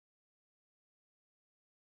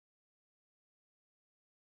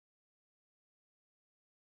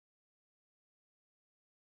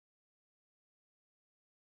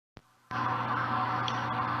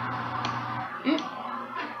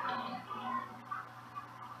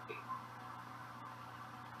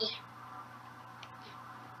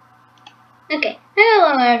Okay,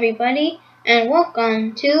 hello everybody, and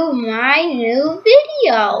welcome to my new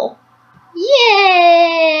video.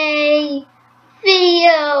 Yay!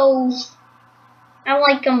 Videos! I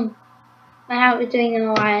like them. I haven't been doing them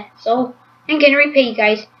a lot, so I'm gonna repeat, you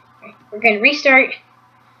guys. We're gonna restart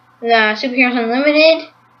the SuperHeros Unlimited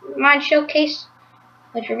mod showcase,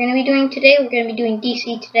 which we're gonna be doing today. We're gonna be doing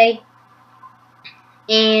DC today,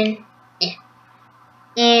 and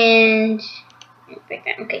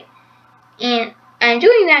okay. And I'm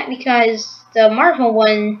doing that because the Marvel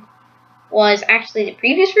one was actually the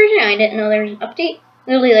previous version. I didn't know there was an update.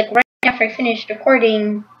 Literally, like right after I finished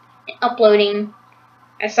recording and uploading,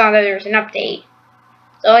 I saw that there was an update.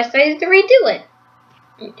 So I decided to redo it.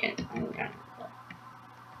 Okay.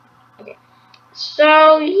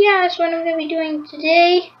 So yeah, that's what I'm going to be doing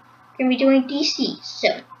today. I'm going to be doing DC. So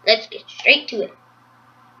let's get straight to it.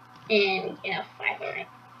 And we have 5 already.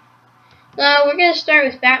 So we're going to start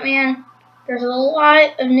with Batman. There's a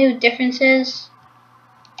lot of new differences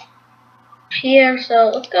here, so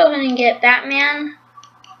let's go ahead and get Batman.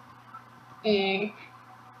 And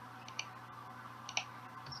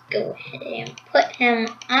let's go ahead and put him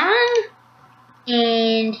on.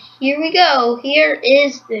 And here we go. Here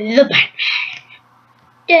is the Batman.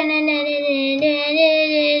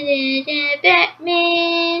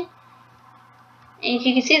 Batman. And as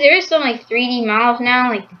you can see, there is some like 3D models now,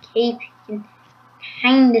 like the cape. You can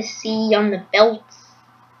kind of see on the belts.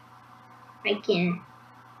 I can't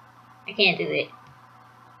do it,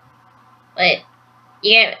 but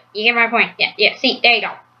you get my point. Yeah. See, there you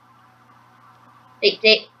go. They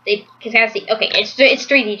can see. Okay, it's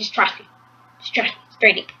 3D. Just trust me. It's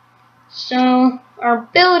 3D. So our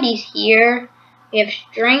abilities here, we have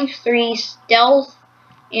Strength 3, Stealth,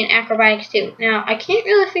 and Acrobatics 2. Now I can't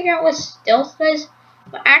really figure out what Stealth does,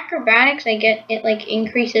 but Acrobatics, I get it like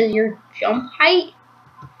increases your jump height.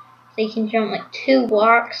 So you can jump like 2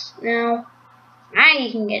 blocks now. Now you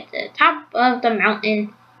can get to the top of the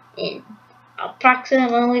mountain in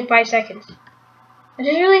approximately 5 seconds, which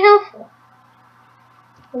is really helpful.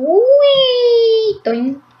 Whee!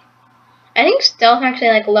 Doing. I think Stealth actually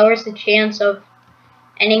like lowers the chance of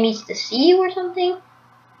enemies to see you or something.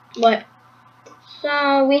 But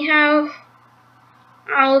so we have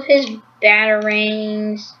all of his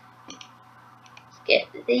batarangs. Let's get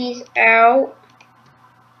these out.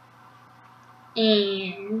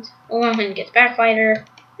 And we'll go ahead and get the backlighter,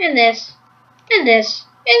 and this,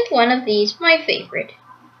 and one of these, my favorite.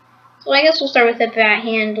 So I guess we'll start with the Bat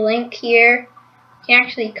Hand link here. You can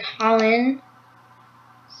actually call in.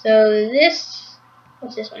 So this,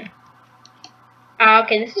 what's this one?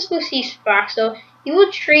 Okay, this is Lucy's box. So he will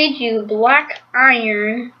trade you black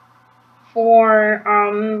iron for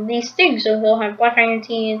these things. So he'll have black iron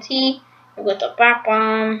TNT, he'll get the Bat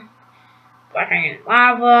Bomb, black iron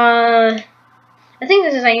lava. I think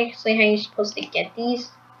this is actually how you're supposed to get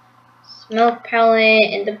these. Smoke pellet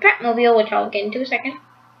and the Batmobile, which I'll get into in a second.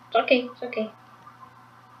 It's okay.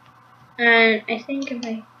 And I think if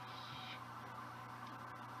I...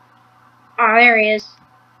 Ah, there he is.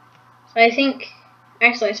 So I think...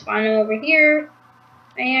 Actually, I spawned him over here.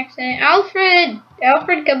 By accident. Alfred!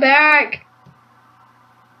 Alfred, come back!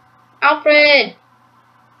 Alfred!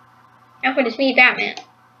 Alfred, it's me, Batman.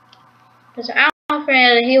 Because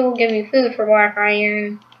Alfred, he will give you food for black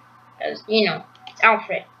iron. Because, you know, it's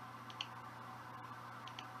Alfred.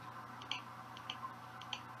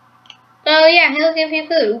 So, yeah, he'll give you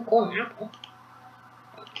food. Ooh, golden apple.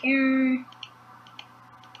 Okay.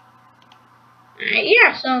 Alright,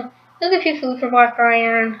 yeah, so he'll give you food for black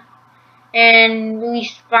iron. And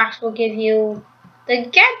Louis' box will give you the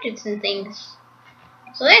gadgets and things.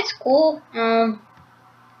 So that's cool.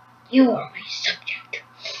 You are my subject.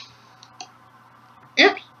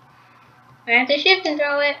 Oops. I have to shift and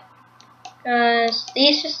throw it. Because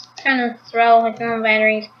these just kind of throw like normal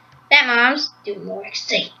batteries. Bat moms do more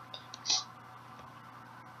exciting things.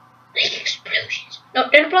 Like explosions. No,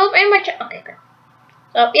 did it blow up very much? Okay, good.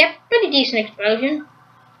 So, yeah, pretty decent explosion.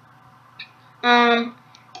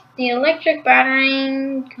 The electric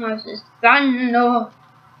battering causes thunder.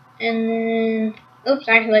 And then, oops,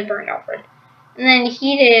 actually I burned Alfred. And then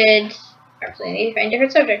heated, actually I need to find a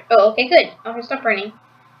different subject. Oh, okay, good. Alfred, stop burning.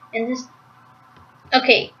 And this,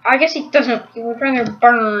 okay, I guess he doesn't, he would rather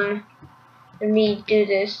burn than me do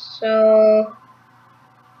this, so,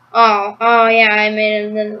 oh yeah, I made it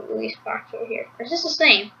in the Louis box over here. Or is this the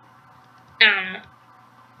same? I don't know.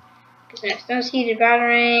 Because next, those heated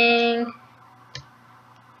battering.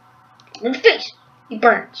 In the face! He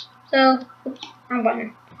burns. So, oops, wrong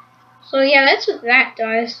button. So yeah, that's what that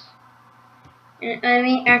does. And I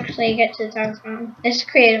may actually get to the task on. It's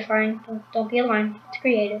creative, fine. Don't be alarmed. It's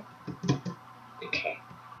creative. Okay.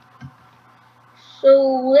 So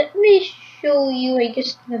let me show you, I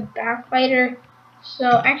guess, the backlighter.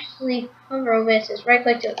 So actually, hover over it, says right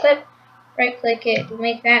click to the clip, right click it,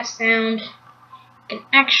 make that sound. You can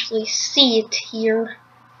actually see it here.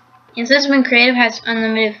 And since when creative has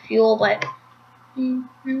unlimited fuel, but and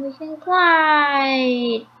we can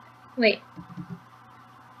glide. Wait.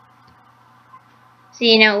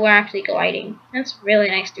 See, now we're actually gliding. That's a really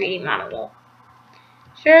nice 3D model though.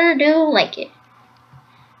 Sure do like it.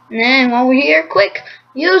 And then while we're here, quick,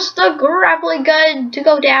 use the grappling gun to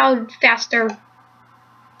go down faster.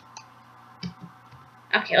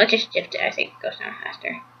 Okay, let's just shift it. I think it goes down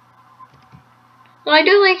faster. Well, I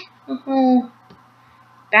do like the whole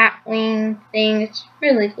Batwing thing. It's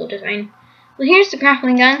really cool design. Well, here's the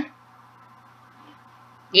grappling gun.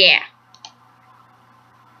 Yeah.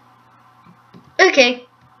 Okay,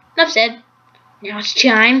 enough said. Now it's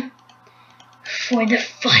time for the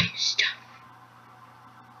fun stuff.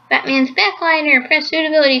 Batman's backliner, press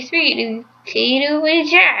suitability 3 to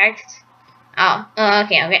eject. Oh,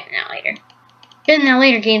 okay, I'll get that later. Get that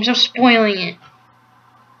later, games. I'm spoiling it.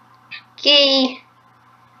 Okay.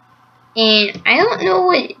 And I don't know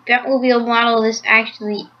what Batmobile model this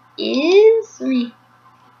actually is. Let me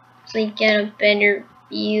actually get a better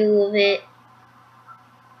view of it.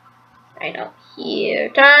 Right up here.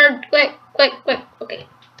 Turn, quick, quick, quick. Okay.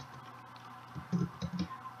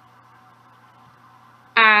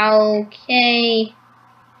 Okay.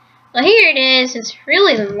 Well, here it is. It's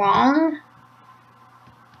really long.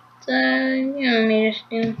 So, let me just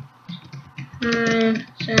do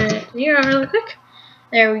set 0 really quick.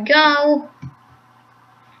 There we go.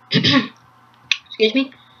 Excuse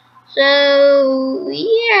me. So,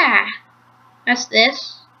 yeah. That's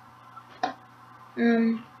this.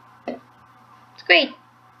 It's great.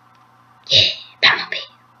 Yeah,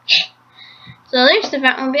 Batmobile. Yeah. So there's the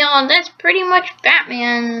Batmobile, and that's pretty much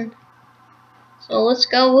Batman. So let's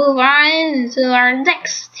go move on to our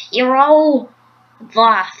next hero,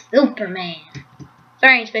 the Superman.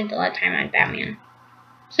 Sorry I spent a lot of time on Batman.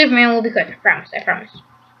 Superman will be quick, I promise, I promise.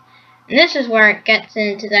 And this is where it gets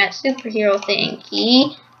into that superhero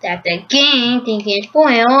thingy that the game thinks is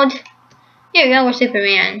spoiled. Here we go, we're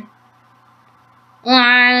Superman.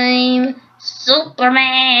 I'm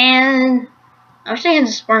Superman. I wish I had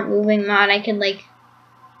the smart moving mod. I could like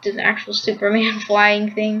do the actual Superman flying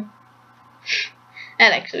thing.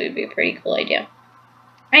 That actually would be a pretty cool idea.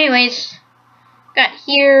 Anyways, got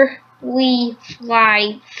here we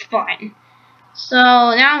fly fun. So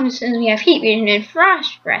now since we have heat vision and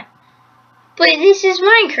frost breath, but this is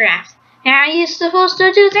Minecraft. How are you supposed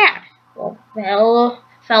to do that? Well,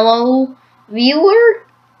 fellow viewer,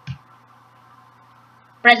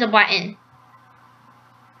 press a button.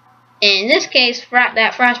 In this case,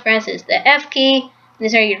 that frost breath is the F key.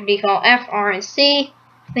 These are your default F, R, and C.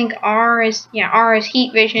 I think R is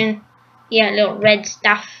heat vision. Yeah, little red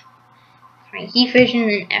stuff. Heat vision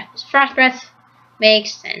and F is frost breath.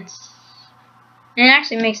 Makes sense. And it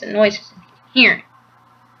actually makes the noises if you can hear it,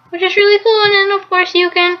 which is really cool. And then of course you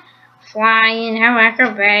can fly and have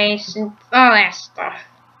acrobatics and all that stuff.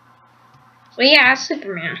 So yeah,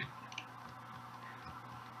 Superman.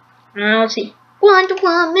 Let's see. Wonder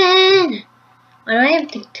Woman! Why do I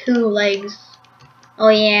have the 2 legs? Oh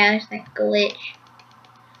yeah, there's that glitch.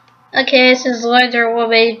 Okay, this is Wonder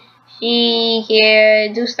Woman. She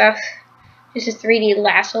can do stuff. This is a 3D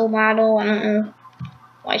lasso model. I don't know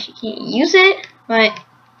why she can't use it, but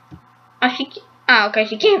okay,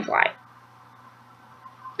 she can fly.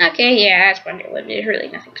 Okay, yeah, that's Wonder Woman. There's really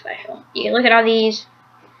nothing special. You can look at all these.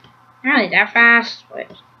 Not really that fast,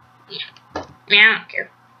 but yeah, I don't care.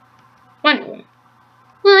 Wonder Woman.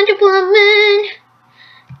 Wonder Woman.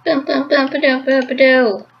 Bum bum bum ba do ba ba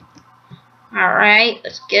do. Alright,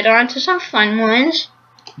 let's get on to some fun ones.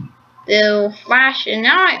 The Flash, and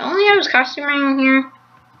now I only have his costume ring here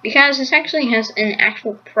because this actually has an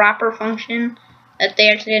actual proper function that they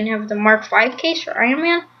actually didn't have the Mark V case for Iron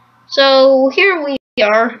Man. So here we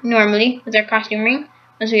are normally with our costume ring.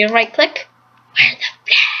 Once we right click, where's the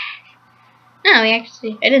Flash? No, I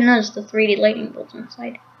didn't notice the 3D lightning bolts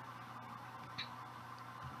inside.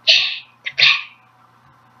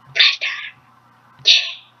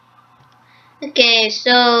 Okay,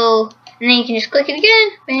 so and then you can just click it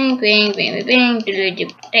again. Bang, bang, bang, bang,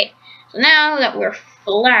 bang. Okay. So now that we're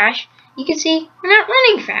Flash, you can see we're not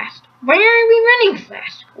running fast. Why aren't we running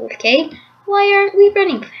fast? Okay, why aren't we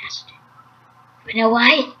running fast? You know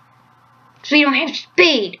why? Because we don't have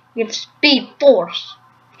speed. We have speed force.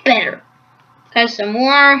 better. Because the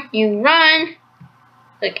more you run,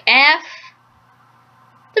 click F,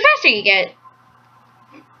 the faster you get.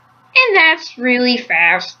 And that's really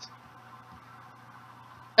fast.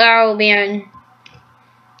 Oh man.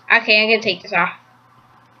 Okay, I'm gonna take this off.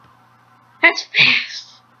 That's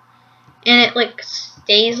fast. And it like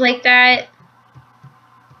stays like that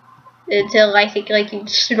until I think like you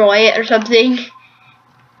destroy it or something.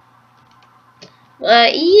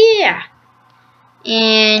 But yeah.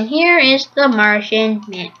 And here is the Martian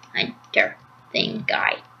Manhunter thing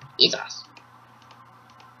guy. He's awesome.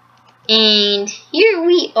 And here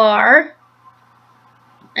we are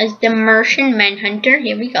as the Martian Manhunter.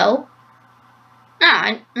 Here we go.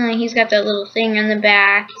 He's got that little thing on the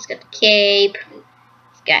back. He's got the cape.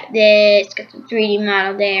 He's got this. He's got the 3D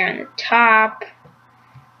model there on the top.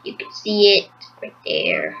 You can see it right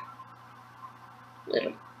there.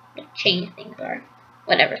 Little chain things are.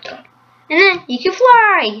 Whatever it's called. And then you can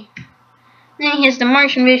fly. And then he has the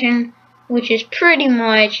Martian vision, which is pretty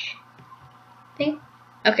much, I think.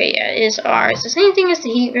 Okay, yeah, it is R. It's the same thing as the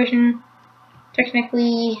heat vision.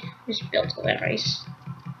 Technically, just built a that ice.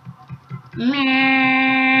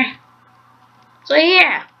 Meh. So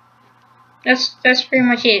yeah, that's pretty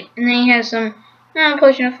much it. And then he has some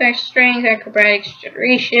potion effects, strength, acrobatics,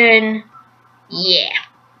 generation. Yeah,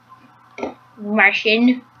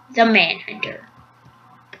 Martian the Manhunter.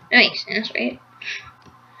 That makes sense, right?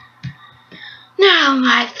 Now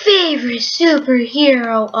my favorite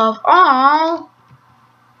superhero of all,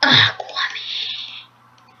 Aquaman.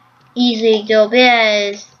 Easily the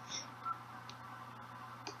best.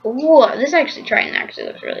 Whoa, this Triton actually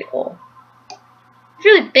looks really cool. It's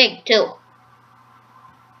really big too.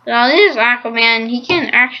 Now this Aquaman, he can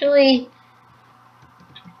actually.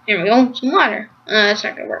 Here we go, some water. That's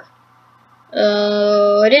not gonna work.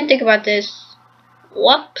 I didn't think about this.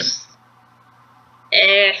 Whoops.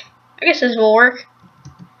 I guess this will work.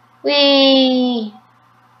 Whee!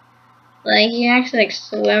 Like, you can actually like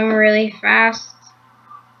swim really fast,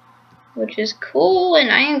 which is cool. And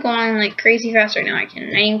I am going like crazy fast right now. I can't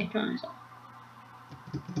even control myself.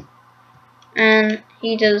 And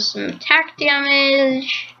he does some attack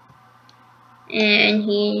damage, and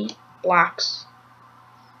he blocks.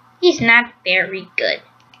 He's not very good.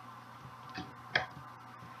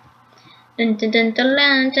 Dun dun dun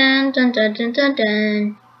dun dun dun dun dun dun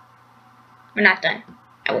dun. We're not done.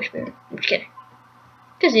 I wish we were. I'm just kidding.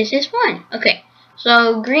 Because this is fun. Okay.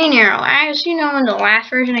 So, Green Arrow. As you know, in the last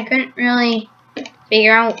version, I couldn't really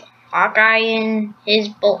figure out Hawkeye and his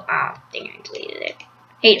bow. I think I deleted it.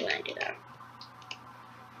 Hate when I do that.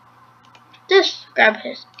 Just grab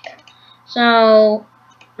his. So,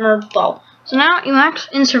 or bow. So now,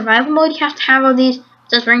 in survival mode, you have to have all these.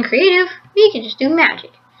 Since we're in creative, we can just do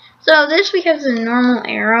magic. So this we have the normal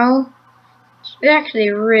arrow. It's actually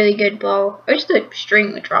a really good bow. I just the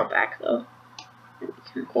string would drop back though. That'd be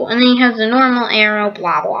kind of cool. And then you have the normal arrow,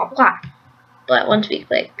 blah blah blah. But once we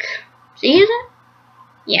click, see is it?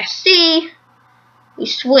 Yeah, see, we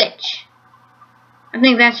switch. I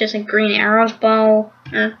think that's just a Green Arrow's bow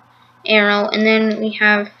or arrow, and then we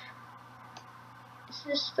have. Is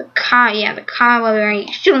this the Ka? Yeah, the Ka. Where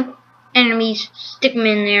you shoot enemies, stick them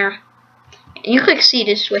in there. And you click C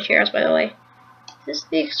to switch arrows, by the way. Is this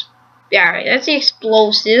the yeah, that's the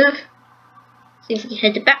explosive. See if we can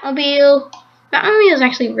hit the Batmobile. Batmobile is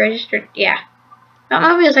actually registered. Yeah,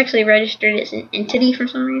 Batmobile is actually registered as an entity for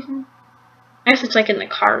some reason. I guess it's like in the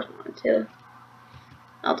Cars one too.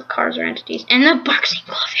 All the cars are entities. And the boxing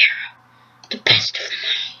glove arrow, the best of them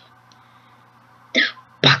all. The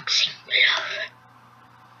boxing glove.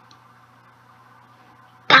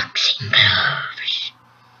 Boxing gloves.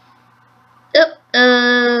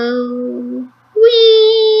 Uh-oh.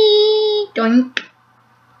 Whee! Doink.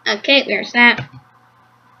 Okay, there's that.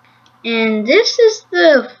 And this is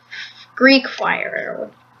the Greek fire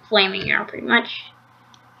arrow, flaming arrow, pretty much.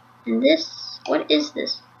 And this, what is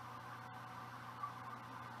this?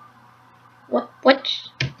 What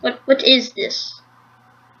is this?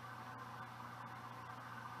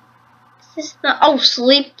 Is this the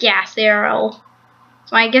sleep gas arrow?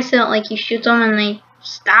 So I guess it like you shoot them and they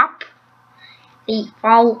stop. They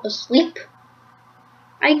fall asleep,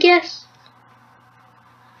 I guess.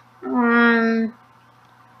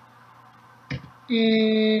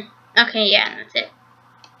 Okay, yeah, that's it.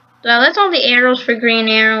 So that's all the arrows for Green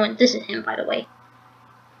Arrow, and this is him, by the way.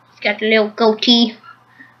 He's got the little goatee,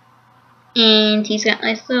 and he's got a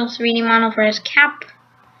nice little 3D model for his cap,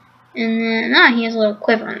 and then he has a little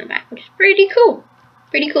quiver on the back, which is pretty cool.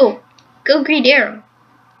 Pretty cool. Go Green Arrow.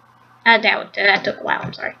 That took a while.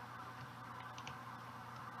 I'm sorry.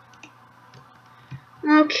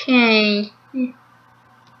 Okay.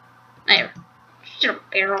 There.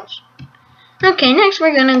 SuperHeros. Okay, next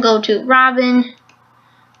we're gonna go to Robin.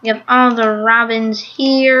 We have all the Robins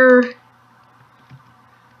here.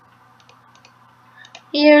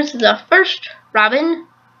 Here's the first Robin.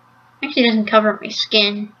 Actually, doesn't cover up my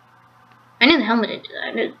skin. I knew the helmet did that.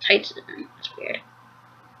 I knew the tights didn't. That's weird.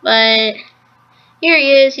 But here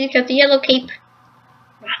he is. He's got the yellow cape.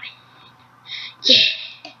 Robin.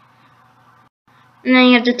 Yeah. And then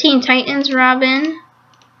you have the Teen Titans Robin.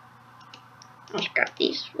 I'll grab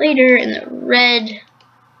these later in the red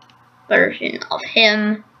version of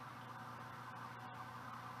him.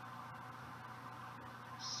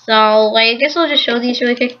 So, I guess I'll just show these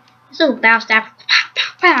really quick. This little bow staff. Pow,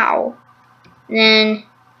 pow, pow. And then,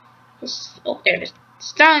 there's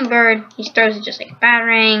Starling Bird. He throws it just like a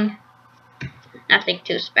batarang. Nothing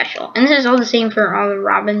too special. And this is all the same for all the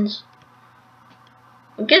Robins.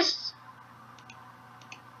 I guess,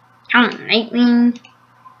 I don't know, Nightwing.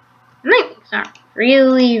 Nightwing's not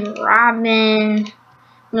really Robin.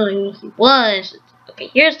 Really, he was. Okay,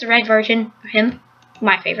 here's the red version of him.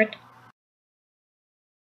 My favorite.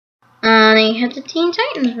 Then you have the Teen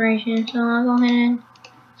Titans version, so I'll go ahead and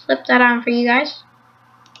slip that on for you guys.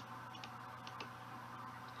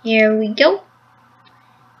 Here we go.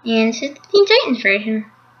 And this is the Teen Titans version.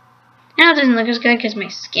 Now it doesn't look as good because my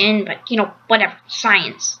skin, but you know, whatever.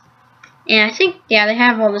 Science. And I think, yeah, they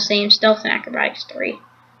have all the same stealth and acrobatics 3.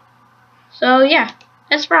 So yeah,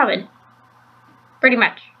 that's Robin. Pretty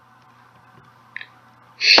much.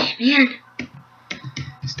 Man,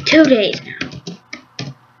 it's 2 days now.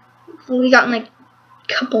 We got like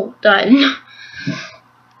a couple done.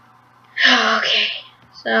 Okay,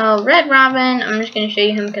 so Red Robin, I'm just going to show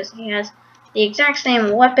you him because he has the exact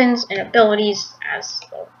same weapons and abilities as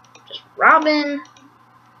just Robin.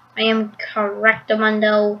 I am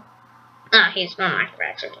correctamundo. He's not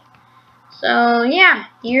acrobatics. Okay. So yeah,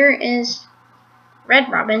 here is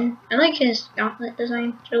Red Robin. I like his gauntlet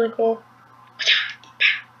design. It's really cool.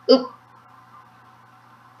 Oop.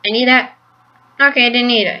 I need that. Okay, I didn't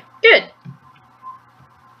need it. Good.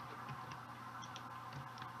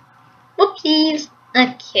 Whoopsies.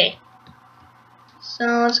 Okay. So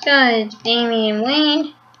let's go to Damian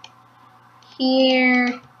Wayne.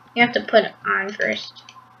 Here. You have to put it on first.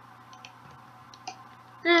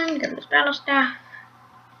 Then grab this battle staff.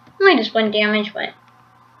 Only just 1 damage, but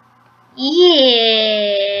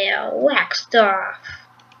yeah, whack stuff.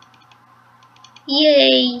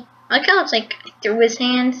 Yay. I like how it's like through his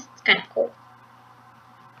hands. It's kind of cool.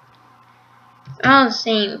 All the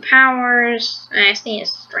same powers. I see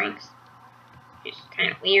his strength. It's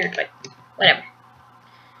kind of weird, but whatever.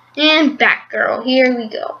 And Batgirl. Here we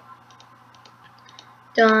go.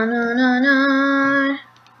 Da-na-na-na.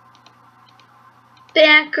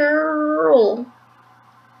 Batgirl.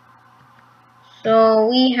 So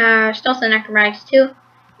we have stealth and acrobatics 2.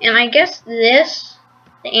 And I guess this,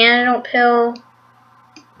 the antidote pill,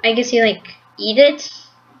 I guess you like eat it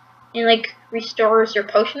and like restores your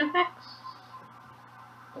potion effects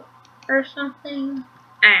or something.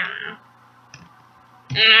 I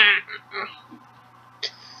don't know.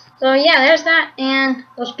 So yeah, there's that, and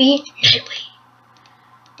let's be Nightwing.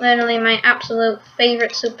 Literally my absolute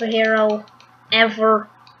favorite superhero ever.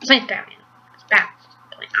 Besides Batman. Because Batman's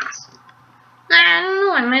really awesome. I don't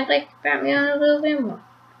know, I might like Batman a little bit more.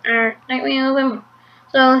 Or Nightwing a little bit more.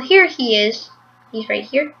 So here he is. He's right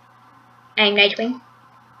here. I'm Nightwing.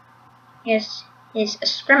 Here's his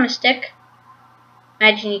Scrum stick.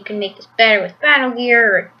 Imagine you can make this better with battle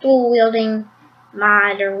gear or dual wielding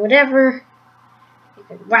mod or whatever. You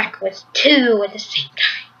can whack with 2 at the same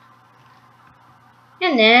time.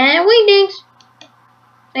 And then wingdings.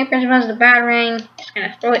 Same principle as the batarang. Just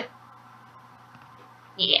gonna throw it.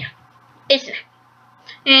 Yeah. It's that.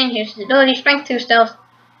 And here's his ability, strength 2 stealth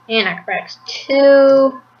and acrobatics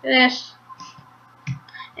 2. This.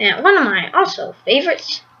 And one of my also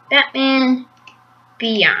favorites, Batman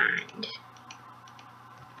Beyond.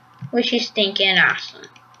 Which is stinking awesome.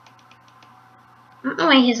 I don't know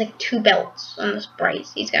why he has like 2 belts on this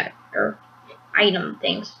price. He's got, or item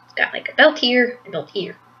things. He's got like a belt here, a belt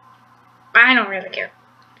here. I don't really care.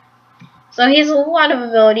 So he has a lot of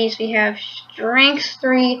abilities. We have strength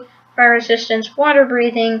 3, fire resistance, water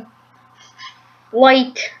breathing,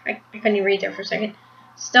 light. I couldn't even read there for a second.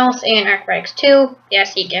 Stealth and acrobatics 2.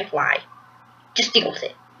 Yes, he can fly. Just deal with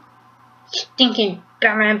it. Stinking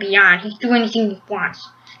Batman Beyond. He can do anything he wants.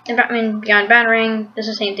 And Batman Beyond Batarang does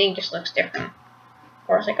the same thing, just looks different. Of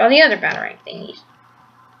course, like all the other Batarang thingies.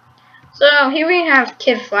 So here we have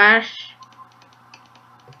Kid Flash.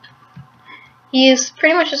 He is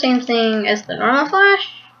pretty much the same thing as the normal Flash,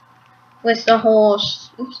 with the whole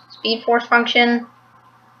Speed Force function.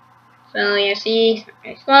 So yeah, see,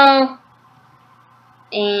 very slow.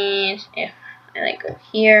 And if I like go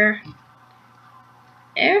here,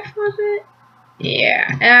 F was it?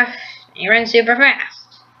 Yeah, F. He runs super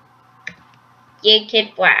fast. Yay,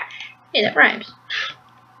 Kid Flash. Hey, that rhymes.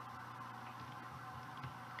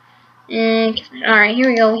 And alright, here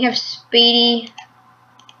we go. We have Speedy.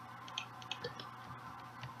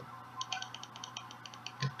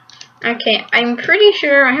 Okay, I'm pretty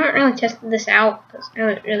sure I haven't really tested this out because I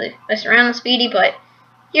haven't really messed around with Speedy, but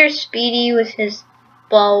here's Speedy with his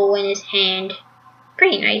bow in his hand.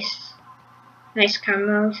 Pretty nice. Nice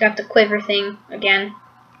combo. He's got the quiver thing again.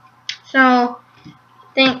 So, I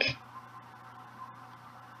think,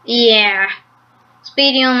 yeah,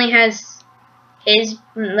 Speedy only has his,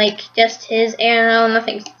 like, just his arrow,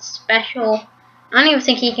 nothing special. I don't even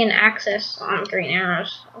think he can access green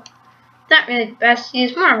arrows. So, not really the best.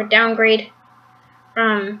 He's more of a downgrade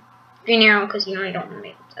from Green Arrow because, you know, I don't want to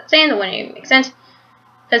make that saying the one it makes sense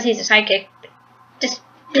because he's a sidekick. Just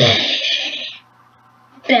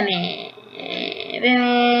Batman.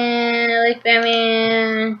 I like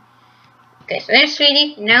Batman. Okay, so there's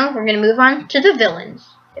Sweetie. Now we're gonna move on to the villains.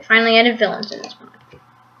 They finally added villains in this one.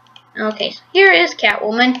 Okay, so here is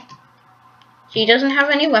Catwoman. She doesn't have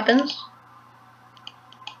any weapons.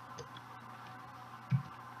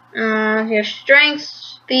 She has strength,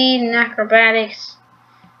 speed, and acrobatics.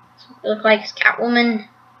 So it looks like it's Catwoman.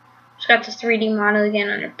 She's got the 3D model again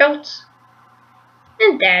on her belt.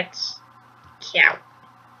 And that's Cat.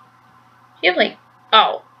 She has like,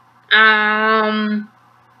 oh. I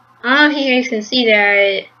don't know if you guys can see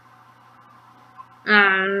that. I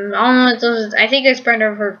don't know what those, I think it's part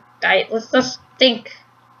of her diet. Let's just think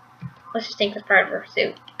it's part of her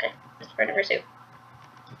suit. Okay, it's part of her suit.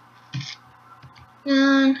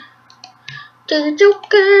 To the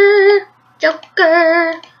Joker!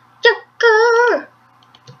 Joker! Joker!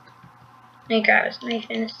 Let me grab his knife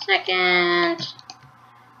in a second.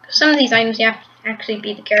 Some of these items you have to actually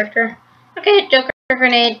be the character. Okay, Joker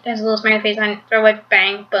grenade has a little smiley face on it. Throw it,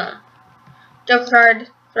 bang, boom. Joker card,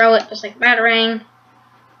 throw it just like Batarang.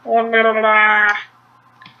 Blah, blah, blah, blah.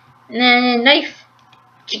 And then knife.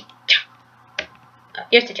 Oh,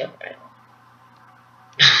 here's the Joker, by the way.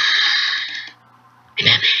 I'm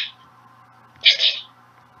Batman. Just kidding.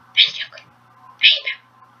 I'm the Joker. I hate Batman.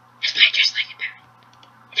 That's why I dress like a Batman.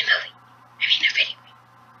 In a movie. I mean, a video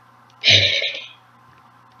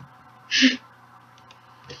game.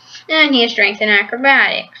 And he has strength and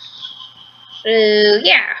acrobatics. So,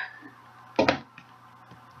 yeah.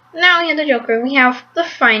 Now we have the Joker. We have the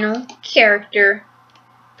final character,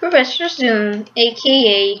 Professor Zoom,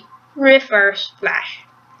 aka Reverse Flash,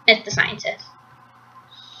 as the sign says.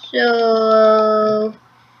 So,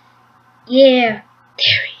 yeah,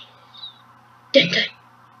 there he is. Dun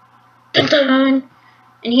dun. Dun dun.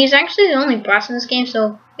 And he's actually the only boss in this game,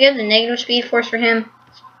 so we have the negative speed force for him.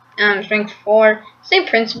 Strength 4. Same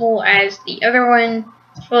principle as the other one.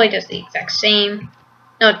 It's really just the exact same.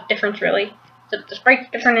 No difference really. The sprite's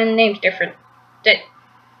different and the name's different.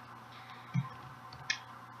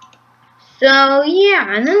 So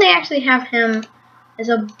yeah, and then they actually have him as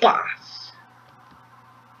a boss.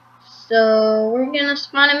 So we're gonna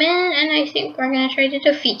spawn him in, and I think we're gonna try to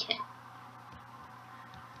defeat him.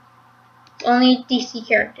 It's only DC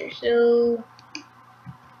characters. So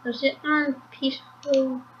was it on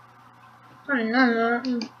peaceful? I don't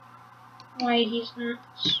know why he's not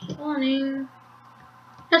spawning.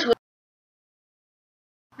 That's weird.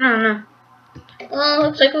 I don't know. Well,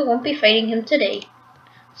 looks like we won't be fighting him today,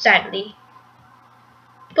 sadly.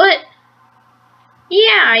 But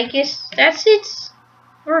yeah, I guess that's it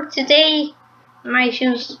for today. My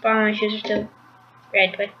shoes are still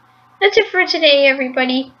red, but that's it for today,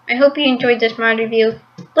 everybody. I hope you enjoyed this mod review.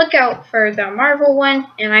 Look out for the Marvel one,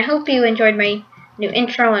 and I hope you enjoyed my new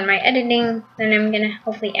intro and my editing that I'm gonna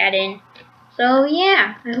hopefully add in. So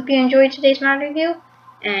yeah, I hope you enjoyed today's mod review,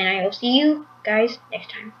 and I will see you guys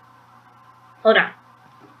next time. Hold on.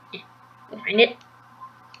 Let me find it.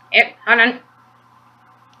 Yep, hold on.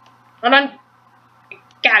 Hold on.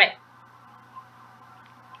 Got it.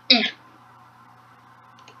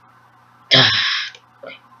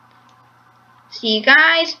 See you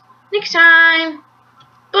guys next time.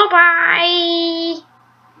 Bye-bye.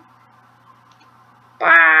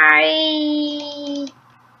 Bye.